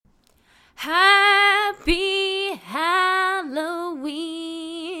Happy Halloween.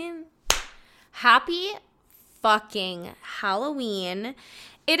 Happy fucking Halloween.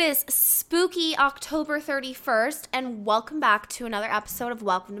 It is spooky October 31st, and welcome back to another episode of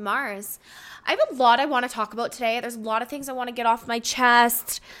Welcome to Mars. I have a lot I want to talk about today. There's a lot of things I want to get off my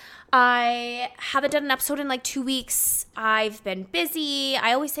chest. I haven't done an episode in like 2 weeks. I've been busy.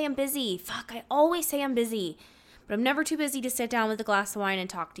 I always say I'm busy. I always say I'm busy. But I'm never too busy to sit down with a glass of wine and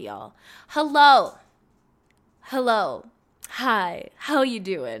talk to y'all. Hello. Hi. How you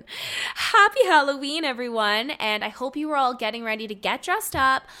doing? Happy Halloween, everyone. And I hope you are all getting ready to get dressed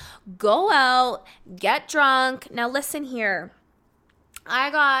up, go out, get drunk. Now listen here. I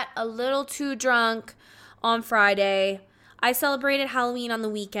got a little too drunk on Friday. I celebrated Halloween on the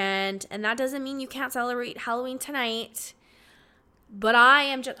weekend, and that doesn't mean you can't celebrate Halloween tonight. But I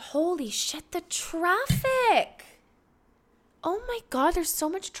am just, holy shit, the traffic. Oh my God, there's so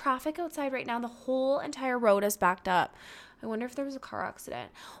much traffic outside right now. The whole entire road is backed up. I wonder if there was a car accident.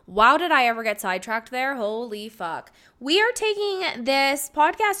 Wow, did I ever get sidetracked there? Holy fuck. We are taking this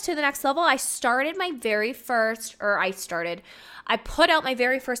podcast to the next level. I put out my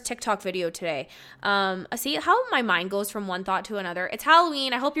very first TikTok video today. See how my mind goes from one thought to another. It's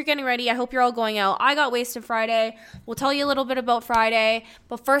Halloween. I hope you're getting ready. I hope you're all going out. I got wasted Friday. We'll tell you a little bit about Friday.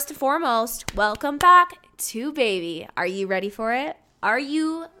 But first and foremost, welcome back to Baby. Are you ready for it? Are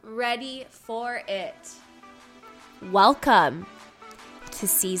you ready for it? Welcome to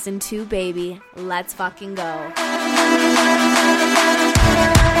season 2, baby. Let's fucking go.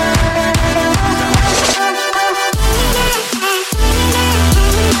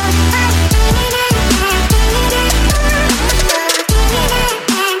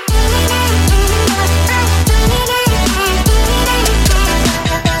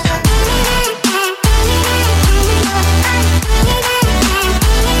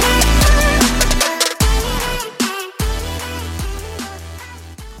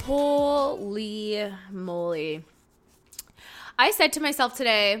 Holy moly. I said to myself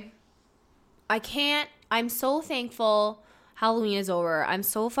today, I'm so thankful Halloween is over. I'm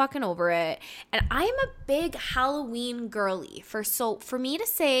so fucking over it. And I'm a big Halloween girly. For me to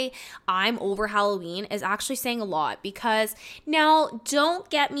say I'm over Halloween is actually saying a lot, because now don't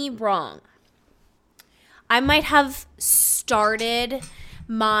get me wrong. I might have started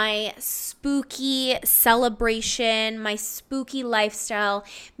my spooky celebration, my spooky lifestyle,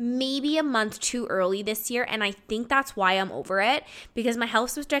 maybe a month too early this year. And I think that's why I'm over it, because my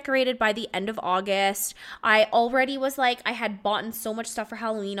house was decorated by the end of August. I already was like, I had bought so much stuff for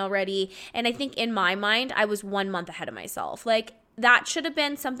Halloween already. And I think in my mind, I was 1 month ahead of myself. Like, that should have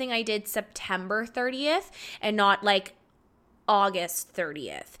been something I did September 30th and not like August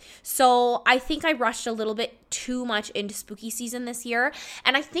 30th. So I think I rushed a little bit too much into spooky season this year.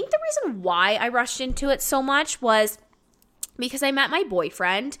 And I think the reason why I rushed into it so much was because I met my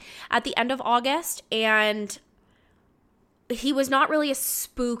boyfriend at the end of August, and he was not really a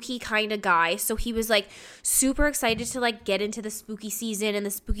spooky kind of guy. So he was like super excited to like get into the spooky season and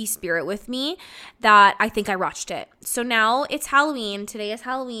the spooky spirit with me, that I think I rushed it. So now it's Halloween. Today is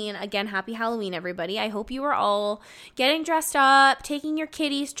Halloween. Again, happy Halloween, everybody. I hope you are all getting dressed up, taking your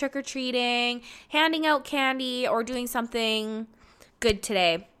kitties trick-or-treating, handing out candy, or doing something good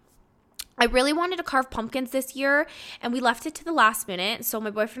today. I really wanted to carve pumpkins this year, and we left it to the last minute. So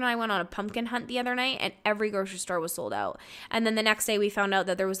my boyfriend and I went on a pumpkin hunt the other night, and every grocery store was sold out. And then the next day we found out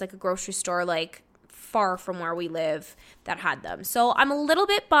that there was like a grocery store like far from where we live that had them. So I'm a little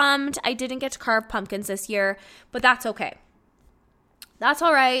bit bummed I didn't get to carve pumpkins this year, but that's okay. That's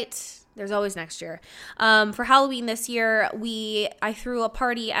all right. There's always next year. For Halloween this year, I threw a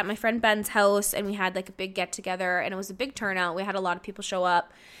party at my friend Ben's house, and we had like a big get together, and it was a big turnout. We had a lot of people show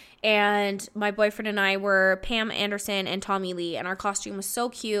up. And my boyfriend and I were Pam Anderson and Tommy Lee, and our costume was so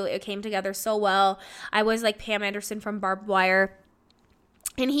cute. It came together so well. I was like Pam Anderson from Barbed Wire,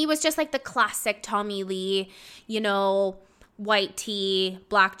 and he was just like the classic Tommy Lee, white tee,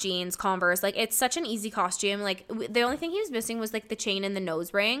 black jeans, Converse. Like, it's such an easy costume. Like, the only thing he was missing was like the chain and the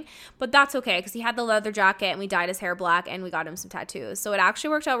nose ring, but that's okay because he had the leather jacket, and we dyed his hair black, and we got him some tattoos. So it actually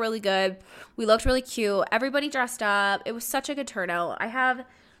worked out really good. We looked really cute. Everybody dressed up. It was such a good turnout. I have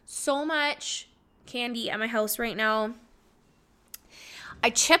so much candy at my house right now.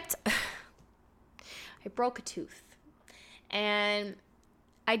 I broke a tooth, and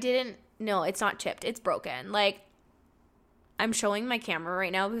no, it's not chipped, it's broken. Like, I'm showing my camera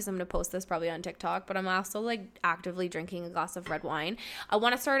right now because I'm going to post this probably on TikTok, but I'm also like actively drinking a glass of red wine. I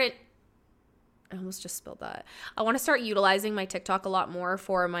want to start it I almost just spilled that. I want to start utilizing my TikTok a lot more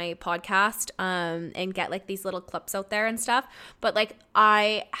for my podcast and get like these little clips out there and stuff. But like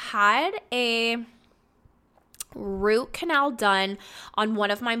I had a root canal done on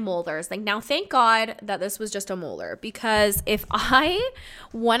one of my molars. Like now, thank God that this was just a molar, because if I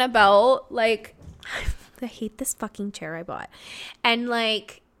went about like, I hate this fucking chair I bought, and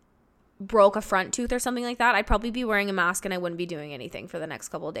like broke a front tooth or something like that, I'd probably be wearing a mask and I wouldn't be doing anything for the next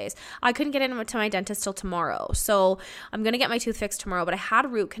couple of days. I couldn't get into my dentist till tomorrow, so I'm gonna get my tooth fixed tomorrow. But I had a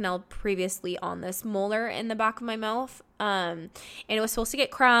root canal previously on this molar in the back of my mouth, and it was supposed to get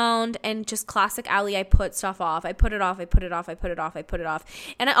crowned, and just classic Allie, I put stuff off. I put it off,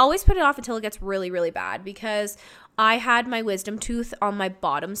 and I always put it off until it gets really, really bad, because I had my wisdom tooth on my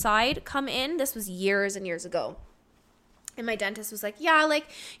bottom side come in. This was years and years ago. And my dentist was like, yeah, like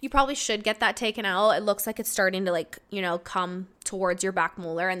you probably should get that taken out. It looks like it's starting to like, you know, come towards your back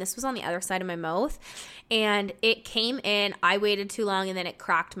molar. And this was on the other side of my mouth. And it came in, I waited too long, and then it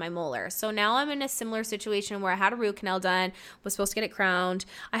cracked my molar. So now I'm in a similar situation where I had a root canal done, was supposed to get it crowned.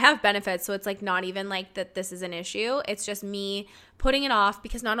 I have benefits, so it's like not even like that this is an issue. It's just me putting it off,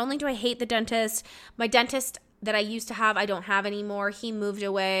 because not only do I hate the dentist, my dentist that I used to have, I don't have anymore. He moved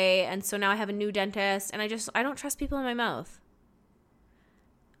away, and so now I have a new dentist, and I don't trust people in my mouth.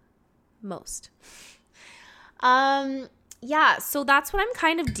 Most. Yeah, so that's what I'm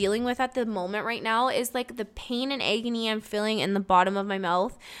kind of dealing with at the moment right now, is like the pain and agony I'm feeling in the bottom of my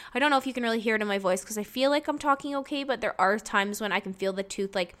mouth. I don't know if you can really hear it in my voice, because I feel like I'm talking okay, but there are times when I can feel the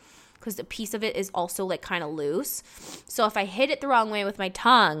tooth, like, because a piece of it is also like kind of loose. So if I hit it the wrong way with my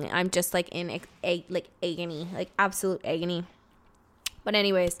tongue, I'm just like in like agony, like absolute agony. But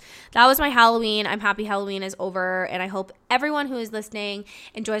anyways, that was my Halloween. I'm happy Halloween is over, and I hope everyone who is listening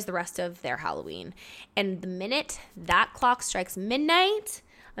enjoys the rest of their Halloween. And the minute that clock strikes midnight,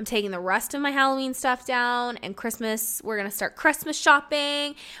 I'm taking the rest of my Halloween stuff down, and Christmas, we're going to start Christmas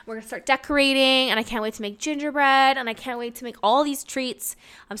shopping. We're going to start decorating, and I can't wait to make gingerbread, and I can't wait to make all these treats.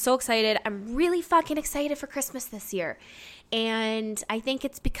 I'm so excited. I'm really fucking excited for Christmas this year. And I think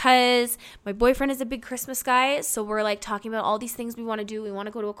it's because my boyfriend is a big Christmas guy, so we're like talking about all these things we want to do. We want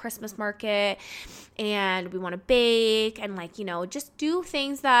to go to a Christmas market, and we want to bake, and like, you know, just do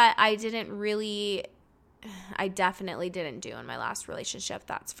things that I definitely didn't do in my last relationship,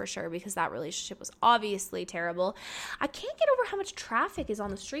 that's for sure, because that relationship was obviously terrible. I can't get over how much traffic is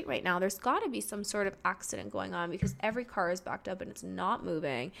on the street right now. There's got to be some sort of accident going on, because every car is backed up and it's not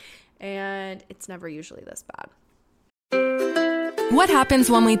moving, and it's never usually this bad. What happens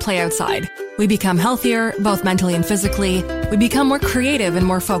when we play outside? We become healthier, both mentally and physically. We become more creative and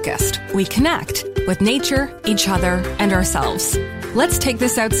more focused. We connect with nature, each other, and ourselves. Let's Take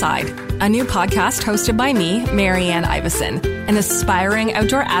This Outside, a new podcast hosted by me, Marianne Iveson, an aspiring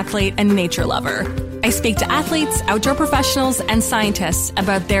outdoor athlete and nature lover. I speak to athletes, outdoor professionals, and scientists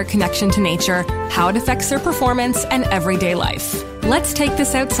about their connection to nature, how it affects their performance, and everyday life. Let's Take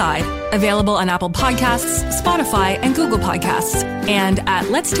This Outside, available on Apple Podcasts, Spotify, and Google Podcasts, and at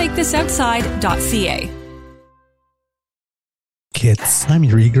letstakethisoutside.ca. Kits, I'm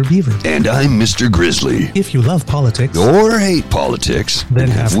your eager beaver. And I'm Mr. Grizzly. If you love politics or hate politics, then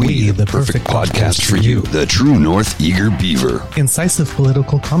have we the perfect podcast for you. The True North Eager Beaver. Incisive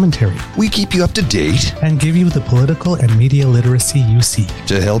political commentary. We keep you up to date and give you the political and media literacy you seek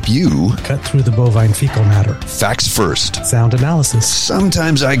to help you cut through the bovine fecal matter. Facts first. Sound analysis.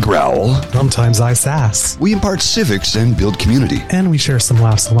 Sometimes I growl. Sometimes I sass. We impart civics and build community. And we share some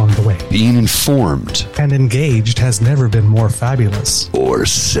laughs along the way. Being informed and engaged has never been more fabulous. Or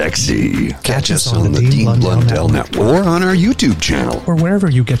sexy. Catch us on the Dean Blundell Network. Or on our YouTube channel. Or wherever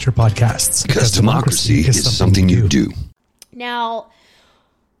you get your podcasts. Because democracy is something you do. Now,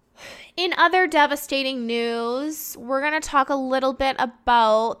 in other devastating news, we're going to talk a little bit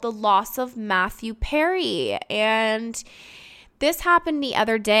about the loss of Matthew Perry. And this happened the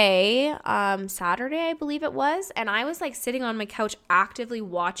other day, Saturday, I believe it was. And I was like sitting on my couch actively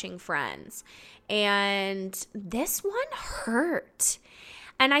watching Friends. And this one hurt.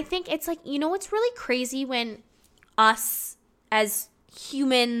 And I think it's like, you know, it's really crazy when us as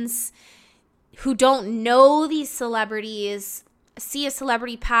humans who don't know these celebrities see a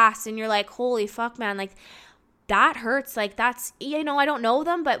celebrity pass and you're like, holy fuck, man, like that hurts. Like that's, you know, I don't know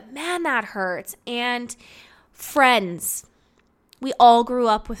them, but man, that hurts. And Friends, we all grew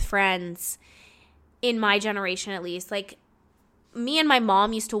up with Friends, in my generation at least. Like, me and my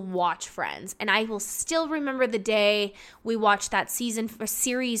mom used to watch Friends, and I will still remember the day we watched that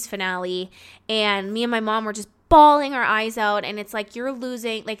series finale, and me and my mom were just bawling our eyes out, and it's like you're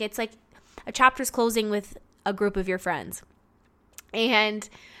losing, like it's like a chapter's closing with a group of your friends. And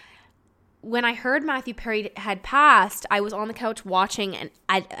when I heard Matthew Perry had passed, I was on the couch watching an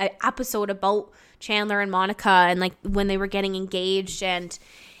episode about Chandler and Monica and like when they were getting engaged, and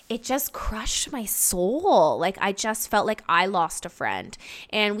it just crushed my soul. Like I just felt like I lost a friend,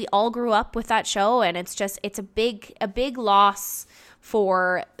 and we all grew up with that show, and it's a big loss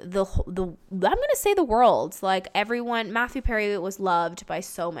for the I'm going to say the world. Like everyone, Matthew Perry was loved by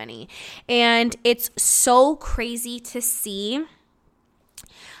so many, and it's so crazy to see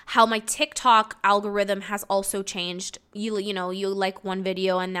how my TikTok algorithm has also changed. You like one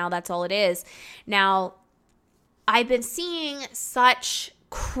video and now that's all it is. Now, I've been seeing such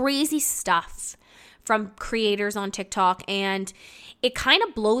crazy stuff from creators on TikTok, and it kind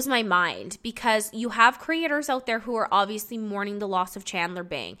of blows my mind because you have creators out there who are obviously mourning the loss of Chandler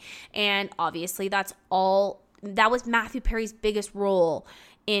Bing, and obviously that was Matthew Perry's biggest role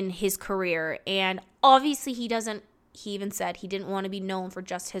in his career, and obviously he even said he didn't want to be known for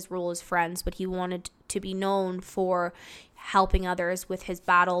just his role as Friends, but he wanted to be known for helping others with his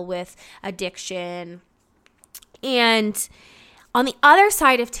battle with addiction. And on the other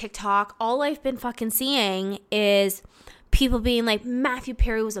side of TikTok, all I've been fucking seeing is people being like, Matthew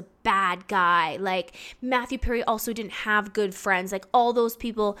Perry was a bad guy. Like, Matthew Perry also didn't have good friends. Like, all those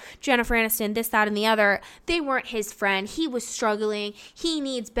people, Jennifer Aniston, this, that, and the other, they weren't his friend. He was struggling. He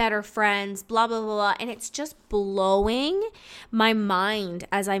needs better friends, blah, blah, blah, blah. And it's just blowing my mind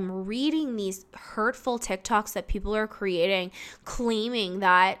as I'm reading these hurtful TikToks that people are creating, claiming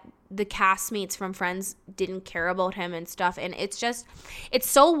that the castmates from Friends didn't care about him and stuff. And it's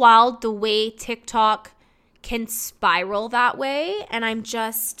so wild the way TikTok can spiral that way, and I'm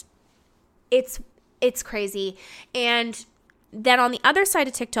just it's crazy. And then on the other side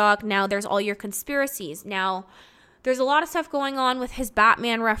of TikTok, now there's all your conspiracies. Now there's a lot of stuff going on with his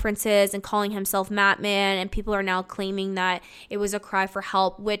Batman references and calling himself Matman, and people are now claiming that it was a cry for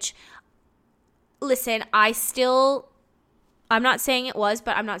help, which, listen, I'm not saying it was,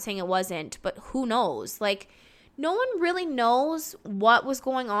 but I'm not saying it wasn't, but who knows? Like, no one really knows what was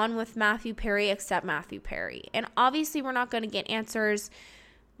going on with Matthew Perry except Matthew Perry. And obviously we're not going to get answers.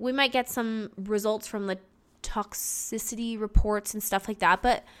 We might get some results from the toxicity reports and stuff like that,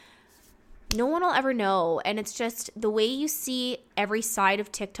 but no one will ever know. And it's just the way you see every side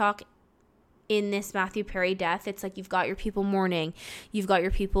of TikTok in this Matthew Perry death. It's like you've got your people mourning. You've got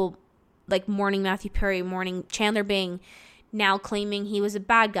your people like mourning Matthew Perry, mourning Chandler Bing, now claiming he was a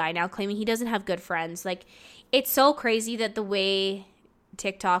bad guy, now claiming he doesn't have good friends. Like, it's so crazy that the way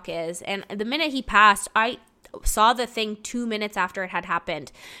TikTok is. And the minute he passed, I saw the thing 2 minutes after it had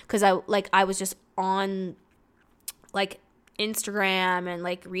happened, because I was just on like Instagram and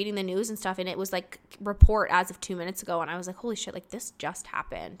like reading the news and stuff, and it was like report as of 2 minutes ago, and I was like, holy shit, like this just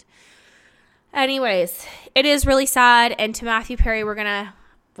happened. Anyways, it is really sad. And to Matthew Perry, this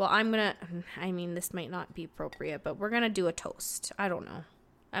might not be appropriate, but we're gonna do a toast. I don't know.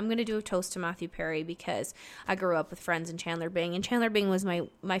 I'm going to do a toast to Matthew Perry because I grew up with Friends and Chandler Bing, and Chandler Bing was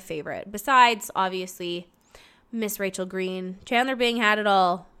my favorite. Besides, obviously, Miss Rachel Green. Chandler Bing had it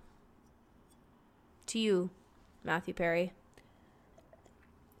all. To you, Matthew Perry.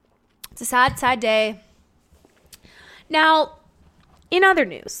 It's a sad, sad day. Now, in other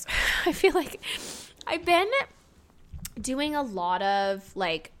news, I feel like I've been doing a lot of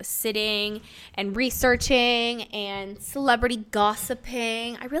like sitting and researching and celebrity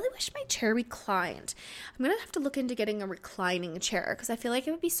gossiping. I really wish my chair reclined. I'm gonna have to look into getting a reclining chair because I feel like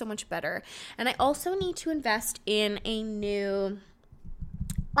it would be so much better. And I also need to invest in a new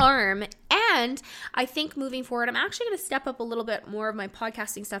arm, and I think moving forward I'm actually going to step up a little bit more of my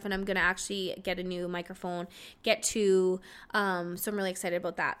podcasting stuff, and I'm going to actually get a new microphone, so I'm really excited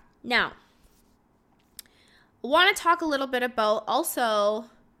about that. Now, I want to talk a little bit about also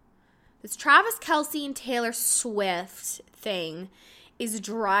this Travis Kelce and Taylor Swift thing is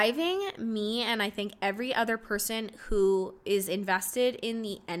driving me, and I think every other person who is invested in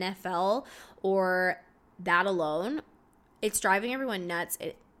the NFL or that alone, it's driving everyone nuts,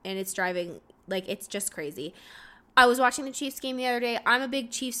 and it's driving, like, it's just crazy. I was watching the Chiefs game the other day. I'm a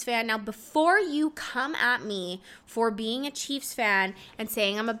big Chiefs fan. Now, before you come at me for being a Chiefs fan and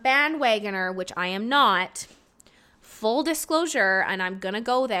saying I'm a bandwagoner, which I am not, full disclosure, and I'm going to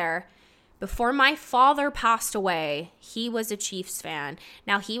go there, before my father passed away, he was a Chiefs fan.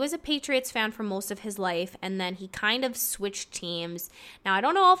 Now, he was a Patriots fan for most of his life, and then he kind of switched teams. Now, I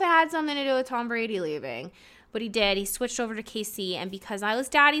don't know if it had something to do with Tom Brady leaving, but he did. He switched over to KC, and because I was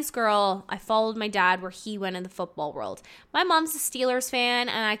daddy's girl, I followed my dad where he went in the football world. My mom's a Steelers fan,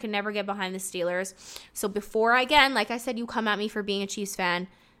 and I could never get behind the Steelers. So before, again, like I said, you come at me for being a Chiefs fan,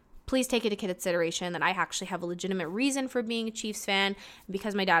 please take into consideration that I actually have a legitimate reason for being a Chiefs fan.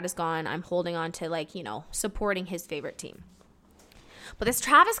 Because my dad is gone, I'm holding on to, like, you know, supporting his favorite team. But this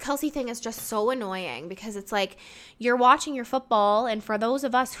Travis Kelce thing is just so annoying because it's like you're watching your football, and for those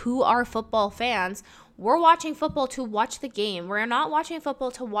of us who are football fans, we're watching football to watch the game. We're not watching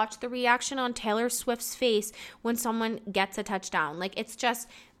football to watch the reaction on Taylor Swift's face when someone gets a touchdown. Like, it's just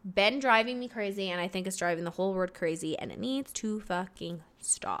been driving me crazy, and I think it's driving the whole world crazy, and it needs to fucking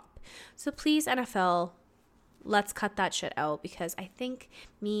stop. So please, NFL, let's cut that shit out because I think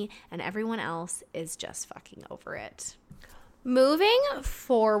me and everyone else is just fucking over it. Moving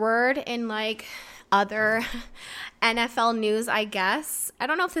forward in, like, other NFL news, I guess. I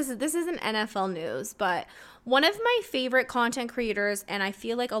don't know if this isn't NFL news, but one of my favorite content creators, and I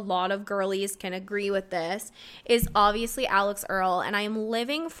feel like a lot of girlies can agree with this, is obviously Alex Earl. And I am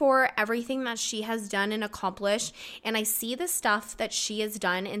living for everything that she has done and accomplished. And I see the stuff that she has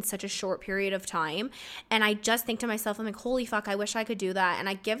done in such a short period of time. And I just think to myself, I'm like, holy fuck, I wish I could do that. And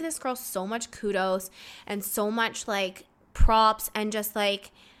I give this girl so much kudos and so much, like, props, and just,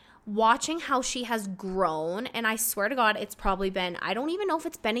 like, watching how she has grown. And I swear to God, it's probably been, I don't even know if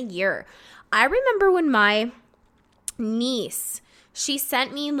it's been a year. I remember when my niece, she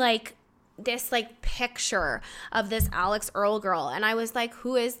sent me, like, this, like, picture of this Alex Earl girl, and I was like,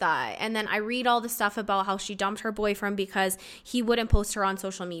 who is that? And then I read all the stuff about how she dumped her boyfriend because he wouldn't post her on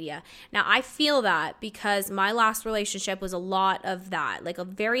social media. Now, I feel that because my last relationship was a lot of that, like, a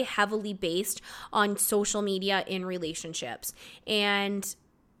very heavily based on social media in relationships. And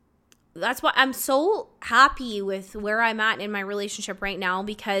that's why I'm so happy with where I'm at in my relationship right now,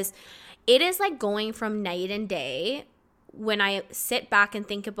 because it is like going from night and day when I sit back and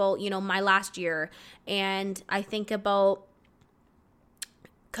think about, you know, my last year, and I think about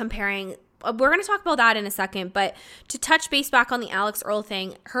comparing. We're going to talk about that in a second, but to touch base back on the Alex Earl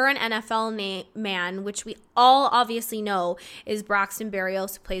thing, her and NFL man, which we all obviously know is Braxton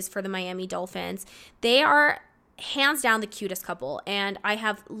Berrios, who plays for the Miami Dolphins. They are hands down the cutest couple, and I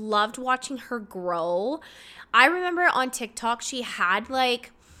have loved watching her grow. I remember on TikTok she had,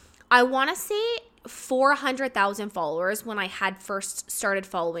 like, I want to say 400,000 followers when I had first started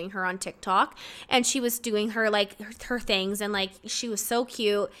following her on TikTok, and she was doing her, like, her things, and, like, she was so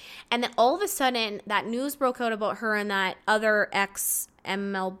cute. And then all of a sudden that news broke out about her and that other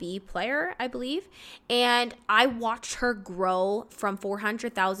MLB player, I believe, and I watched her grow from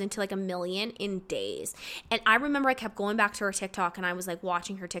 400,000 to, like, 1 million in days. And I remember I kept going back to her TikTok, and I was, like,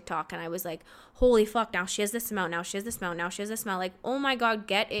 watching her TikTok, and I was like, holy fuck, now she has this amount, now she has this amount, now she has this amount, like, oh my God,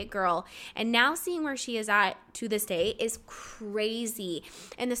 get it, girl. And now seeing where she is at to this day is crazy,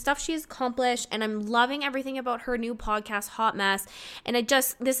 and the stuff she has accomplished, and I'm loving everything about her new podcast, Hot Mess. And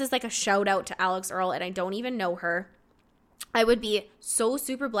this is like a shout out to Alex Earl, and I don't even know her. I would be so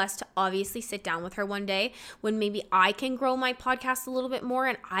super blessed to obviously sit down with her one day when maybe I can grow my podcast a little bit more,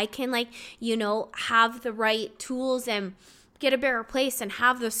 and I can, like, you know, have the right tools and get a better place and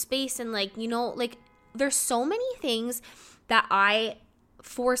have the space, and, like, you know, like, there's so many things that I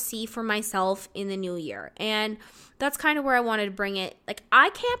foresee for myself in the new year. And that's kind of where I wanted to bring it. Like,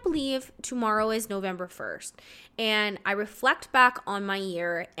 I can't believe tomorrow is November 1st. And I reflect back on my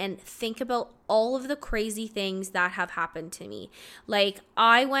year and think about all of the crazy things that have happened to me. Like,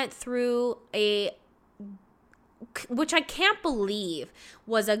 I went through which I can't believe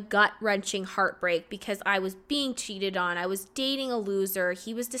was a gut-wrenching heartbreak, because I was being cheated on. I was dating a loser.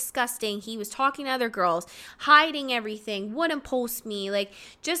 He was disgusting. He was talking to other girls, hiding everything, wouldn't post me, like,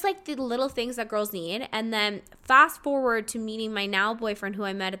 just like the little things that girls need. And then fast forward to meeting my now boyfriend, who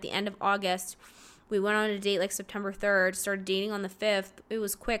I met at the end of August. We went on a date like September 3rd, started dating on the 5th. It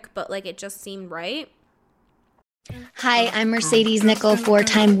was quick, but, like, it just seemed right. Hi, I'm Mercedes Nichol,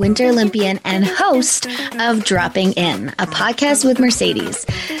 4-time Winter Olympian and host of Dropping In, a podcast with Mercedes.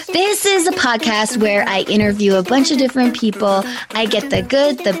 This is a podcast where I interview a bunch of different people. I get the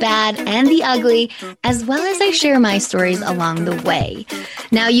good, the bad, and the ugly, as well as I share my stories along the way.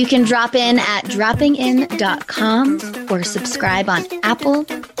 Now you can drop in at droppingin.com or subscribe on Apple,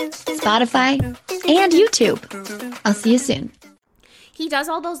 Spotify, and YouTube. I'll see you soon. He does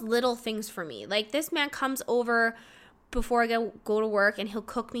all those little things for me. Like, this man comes over before I go to work, and he'll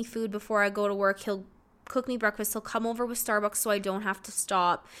cook me food before I go to work. He'll cook me breakfast. He'll come over with Starbucks so I don't have to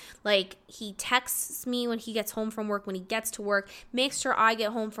stop. Like, he texts me when he gets home from work, when he gets to work, makes sure I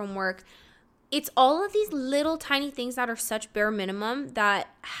get home from work. It's all of these little tiny things that are such bare minimum that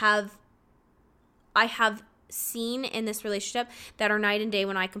I have seen in this relationship that are night and day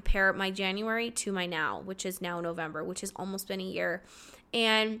when I compare my January to my now, which is now November, which has almost been a year.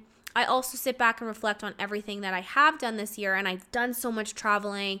 And I also sit back and reflect on everything that I have done this year, and I've done so much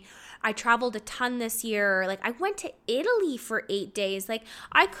traveling. I traveled a ton this year. Like, I went to Italy for 8 days. Like,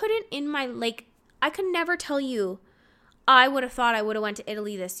 I couldn't I could never tell you I would have thought I would have went to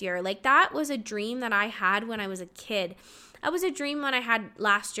Italy this year. Like, that was a dream that I had when I was a kid. That was a dream when I had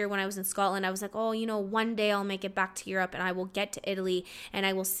last year when I was in Scotland. I was like, oh, one day I'll make it back to Europe and I will get to Italy and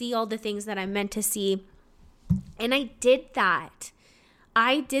I will see all the things that I'm meant to see. And I did that.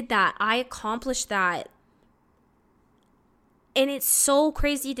 I accomplished that. And it's so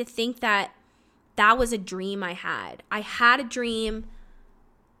crazy to think that that was a dream I had. I had a dream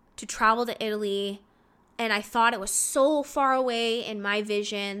to travel to Italy, and I thought it was so far away in my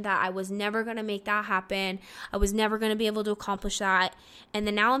vision that I was never going to make that happen. I was never going to be able to accomplish that. And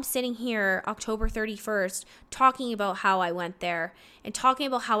then now I'm sitting here, October 31st, talking about how I went there and talking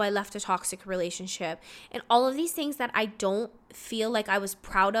about how I left a toxic relationship and all of these things that I don't feel like I was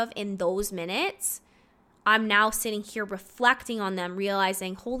proud of in those minutes. I'm now sitting here reflecting on them,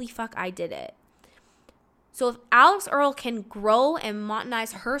 realizing, holy fuck, I did it. So if Alex Earle can grow and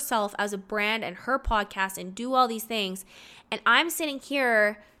monetize herself as a brand and her podcast and do all these things, and I'm sitting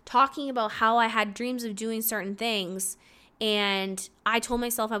here talking about how I had dreams of doing certain things, and I told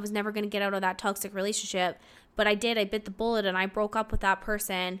myself I was never going to get out of that toxic relationship, but I did. I bit the bullet and I broke up with that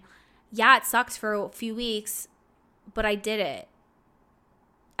person. Yeah, it sucks for a few weeks, but I did it.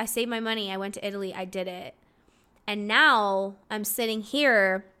 I saved my money. I went to Italy. I did it. And now I'm sitting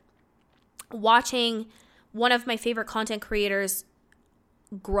here watching one of my favorite content creators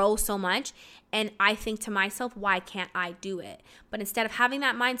grow so much, and I think to myself, why can't I do it? But instead of having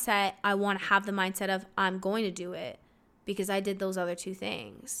that mindset, I want to have the mindset of I'm going to do it because I did those other two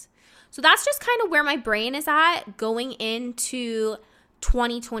things. So that's just kind of where my brain is at going into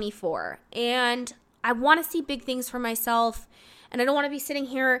 2024. And I want to see big things for myself, and I don't want to be sitting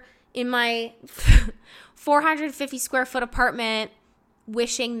here in my 450 square foot apartment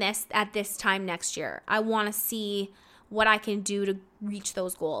wishing this at this time next year. I want to see what I can do to reach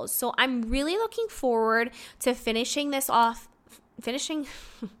those goals. So I'm really looking forward to finishing this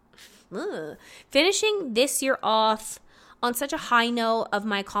year off on such a high note of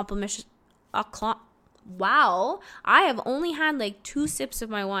my accomplishments. Wow, I have only had like 2 sips of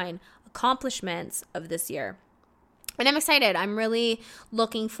my wine. Accomplishments of this year. And I'm excited. I'm really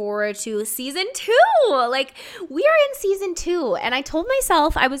looking forward to season 2. Like, we are in season 2. And I told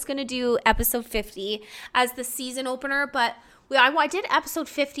myself I was going to do episode 50 as the season opener. But I did episode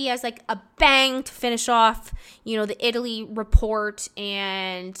 50 as like a bang to finish off, the Italy report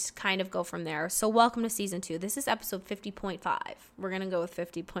and kind of go from there. So welcome to season 2. This is episode 50.5. We're going to go with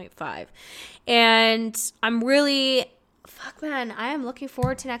 50.5. And I'm really, I am looking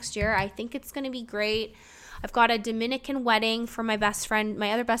forward to next year. I think it's going to be great. I've got a Dominican wedding for my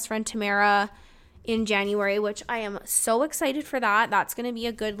other best friend, Tamara, in January, which I am so excited for that. That's going to be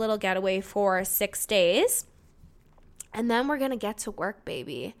a good little getaway for 6 days. And then we're going to get to work,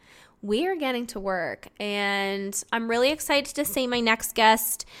 baby. We are getting to work. And I'm really excited to say my next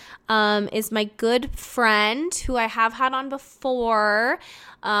guest is my good friend who I have had on before.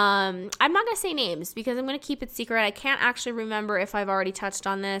 I'm not going to say names because I'm going to keep it secret. I can't actually remember if I've already touched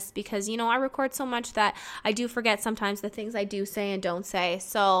on this because, I record so much that I do forget sometimes the things I do say and don't say.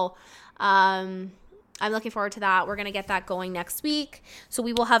 So I'm looking forward to that. We're going to get that going next week. So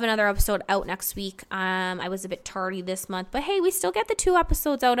we will have another episode out next week. I was a bit tardy this month, but hey, we still get the 2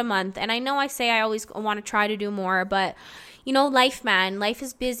 episodes out a month. And I know I say I always want to try to do more, but life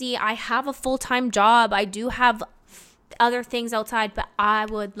is busy. I have a full-time job. I do have other things outside, but I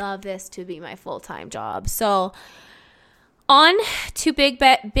would love this to be my full-time job. So on to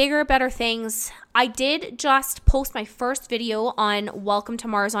bigger, better things. I did just post my first video on Welcome to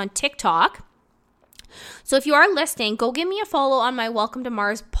Mars on TikTok. So if you are listening, go give me a follow on my Welcome to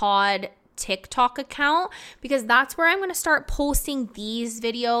Mars pod TikTok account because that's where I'm going to start posting these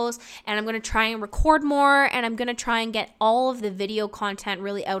videos, and I'm going to try and record more, and I'm going to try and get all of the video content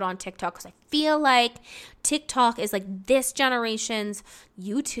really out on TikTok because I feel like TikTok is like this generation's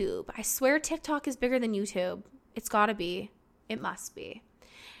YouTube. I swear TikTok is bigger than YouTube. It's got to be. It must be.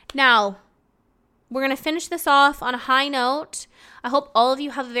 Now, we're going to finish this off on a high note. I hope all of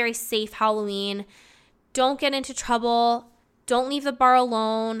you have a very safe Halloween. Don't get into trouble. Don't leave the bar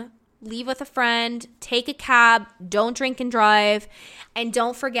alone. Leave with a friend. Take a cab. Don't drink and drive. And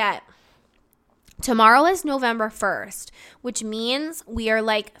don't forget, tomorrow is November 1st, which means we are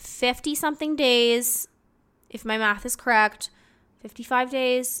like 50-something days, if my math is correct, 55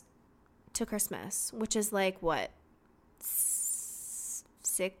 days to Christmas, which is like, what,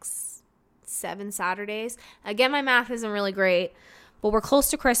 6, 7 Saturdays? Again, my math isn't really great. But we're close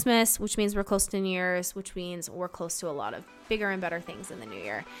to Christmas, which means we're close to New Year's, which means we're close to a lot of bigger and better things in the new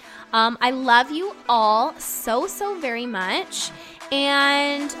year. I love you all so, so very much.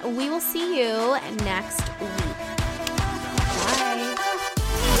 And we will see you next week. Bye.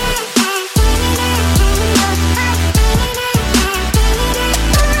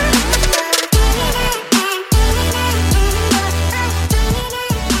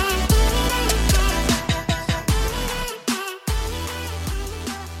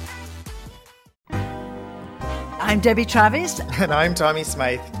 I'm Debbie Travis. And I'm Tommy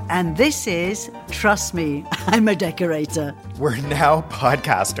Smythe. And this is Trust Me, I'm a Decorator. We're now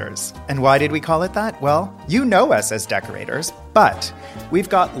podcasters. And why did we call it that? Well, you know us as decorators, but we've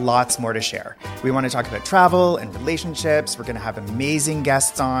got lots more to share. We want to talk about travel and relationships. We're going to have amazing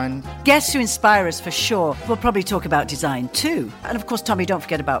guests on. Guests who inspire us for sure. We'll probably talk about design too. And of course, Tommy, don't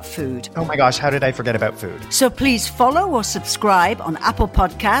forget about food. Oh my gosh, how did I forget about food? So please follow or subscribe on Apple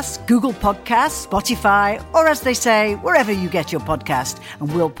Podcasts, Google Podcasts, Spotify, or as they say, wherever you get your podcast.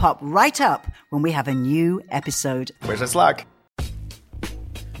 And we'll pop right up when we have a new episode. Wish us luck.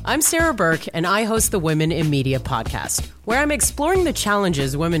 I'm Sarah Burke, and I host the Women in Media podcast, where I'm exploring the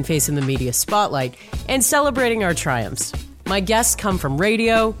challenges women face in the media spotlight and celebrating our triumphs. My guests come from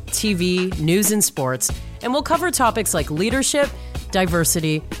radio, TV, news, and sports, and we'll cover topics like leadership,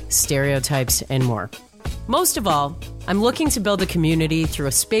 diversity, stereotypes, and more. Most of all, I'm looking to build a community through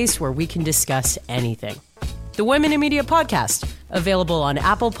a space where we can discuss anything. The Women in Media podcast, available on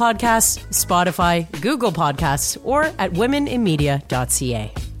Apple Podcasts, Spotify, Google Podcasts, or at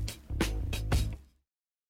womeninmedia.ca.